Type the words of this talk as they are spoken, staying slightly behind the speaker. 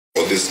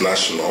this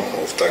national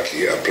of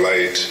Turkey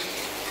applied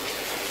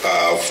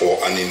for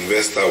an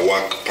investor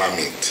work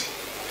permit,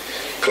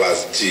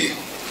 Class G.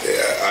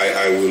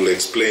 I will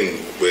explain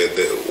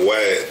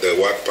why the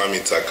work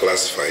permits are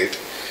classified.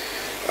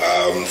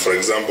 For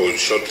example,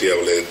 shortly I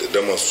will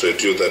demonstrate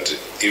to you that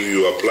if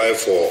you apply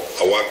for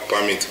a work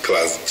permit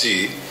Class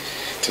G,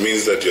 it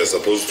means that you are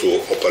supposed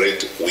to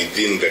operate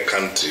within the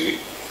country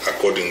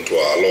according to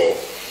our law,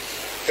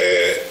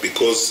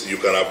 because you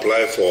can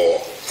apply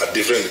for a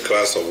different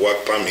class of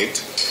work permit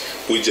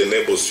which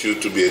enables you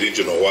to be a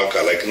regional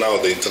worker. Like now,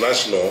 the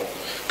international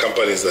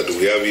companies that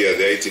we have here,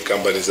 the IT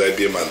companies,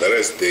 IBM and the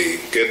rest, they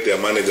get their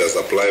managers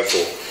apply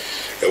for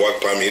a work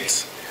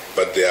permit,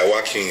 but they are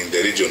working in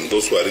the region.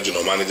 Those who are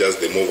regional managers,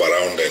 they move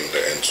around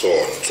and so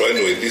on. So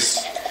anyway, this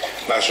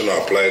national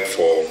applied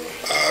for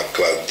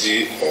Class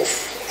G of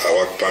a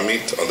work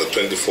permit on the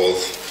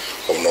 24th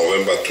of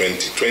November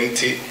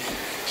 2020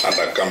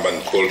 under a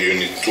company called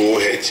Unit 2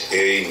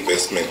 HA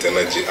Investment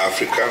Energy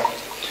Africa.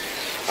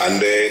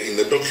 And in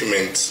the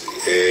document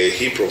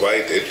he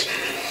provided,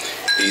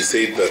 he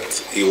said that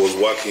he was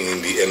working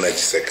in the energy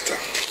sector.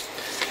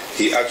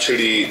 He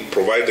actually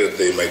provided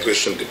the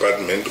immigration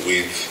department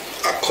with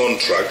a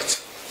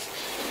contract,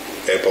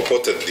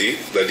 purportedly,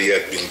 that he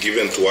had been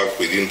given to work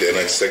within the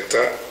energy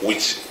sector,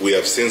 which we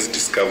have since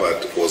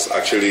discovered was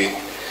actually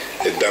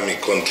a dummy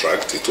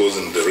contract. It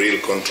wasn't the real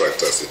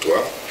contract, as it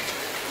were.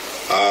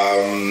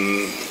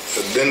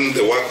 Then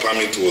the work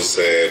permit was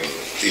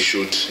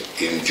issued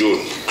in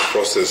June. The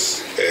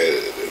process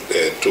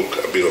took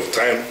a bit of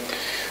time.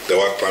 The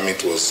work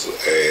permit was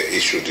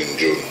issued in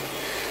June.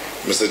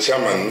 Mr.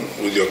 Chairman,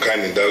 with your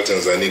kind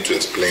indulgence, I need to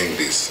explain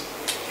this.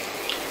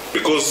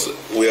 Because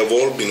we have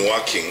all been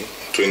working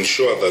to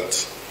ensure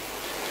that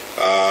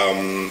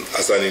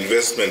as an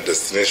investment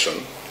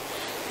destination,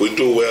 we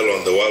do well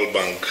on the World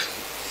Bank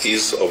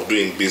Ease of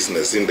Doing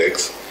Business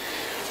Index.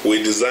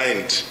 We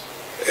designed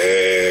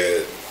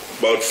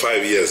about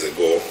 5 years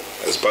ago,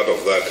 as part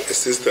of that, a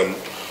system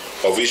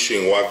of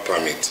issuing work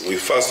permits. We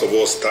first of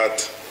all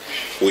start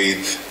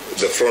with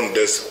the front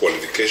desk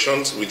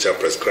qualifications, which are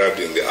prescribed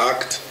in the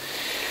Act,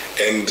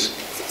 and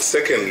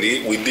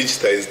secondly, we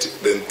digitized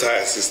the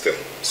entire system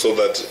so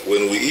that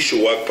when we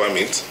issue work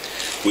permits,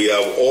 we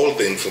have all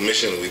the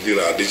information within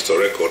our digital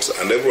records,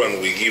 and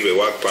everyone we give a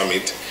work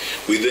permit,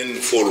 we then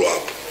follow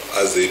up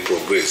as they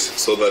progress,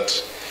 so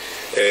that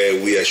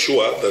we are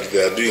sure that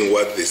they are doing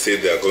what they say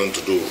they are going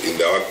to do in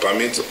their work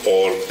permit,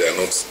 or they are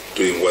not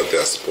doing what they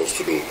are supposed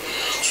to do.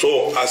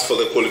 So as for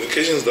the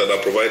qualifications that are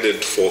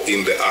provided for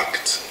in the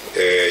Act,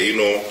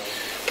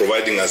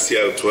 providing a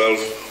CL12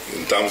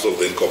 in terms of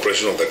the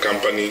incorporation of the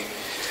company,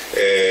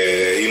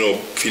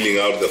 filling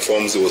out the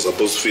forms he was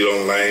supposed to fill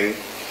online,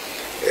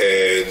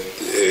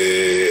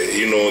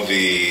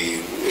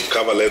 the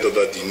cover letter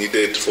that he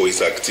needed for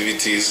his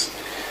activities,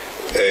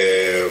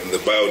 the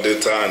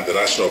biodata and the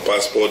national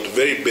passport,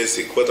 very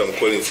basic, what I'm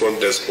calling front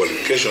desk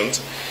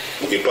qualifications.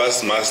 He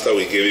passed master,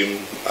 we gave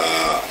him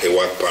a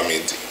work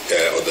permit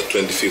on the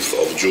 25th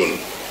of June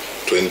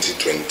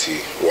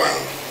 2021.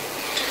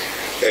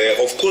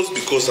 Of course,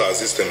 because our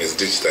system is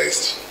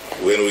digitized,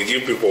 when we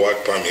give people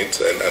work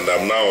permits, and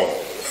I'm now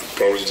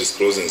probably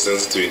disclosing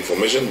sensitive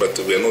information, but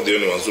we are not the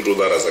only ones who do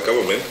that as a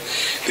government.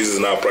 This is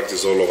now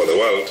practiced all over the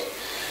world.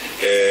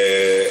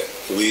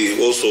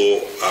 We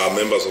also are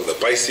members of the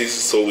PICES,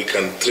 so we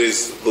can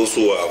trace those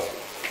who have,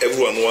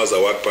 everyone who has a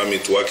work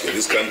permit to work in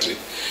this country.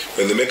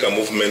 When they make a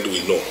movement,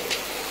 we know,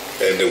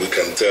 and we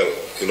can tell,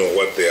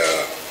 what they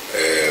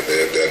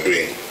are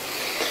doing.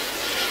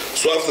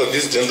 So after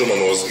this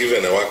gentleman was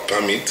given a work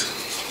permit,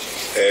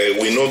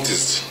 we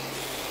noticed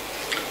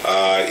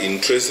in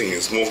tracing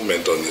his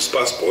movement on his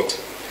passport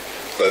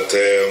that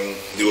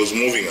he was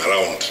moving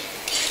around.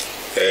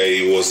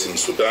 He was in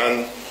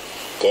Sudan,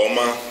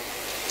 Goma,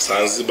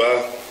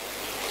 Zanzibar,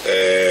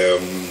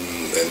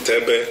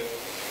 Entebbe,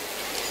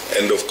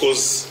 and of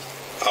course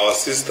our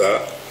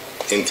sister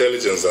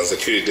intelligence and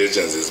security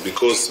agencies,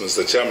 because,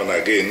 Mr. Chairman,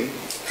 again,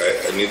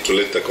 I need to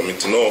let the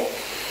committee know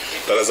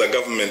that as a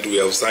government we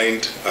have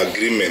signed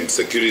agreement,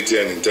 security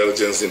and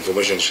intelligence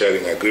information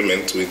sharing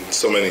agreement with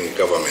so many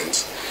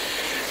governments.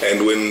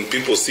 And when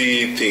people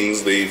see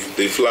things, they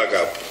flag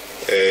up,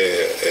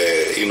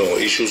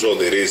 issues, or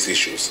they raise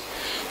issues.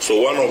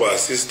 So one of our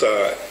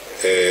sister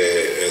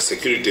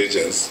security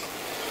agents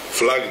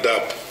flagged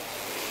up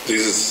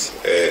this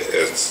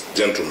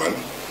gentleman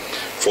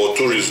for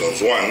two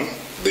reasons. One,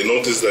 they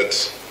noticed that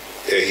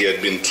he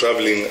had been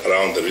traveling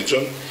around the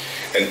region,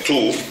 and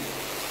two,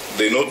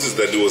 they noticed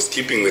that he was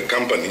keeping the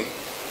company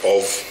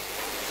of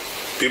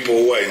people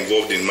who are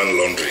involved in money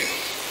laundering.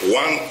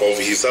 One of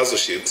his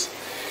associates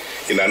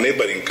in a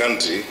neighboring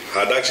country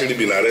had actually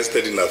been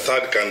arrested in a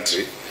third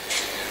country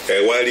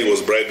while he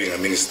was bribing a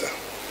minister.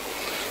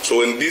 So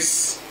when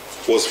this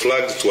was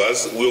flagged to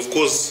us, we of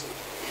course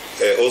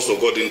also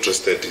got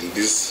interested in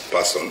this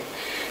person.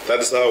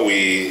 That's how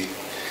we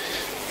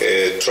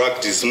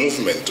tracked his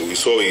movement. We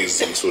saw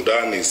he's in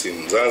Sudan, he's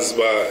in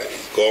Zanzibar,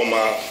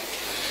 Goma,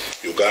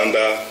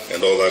 Uganda,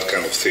 and all that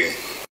kind of thing.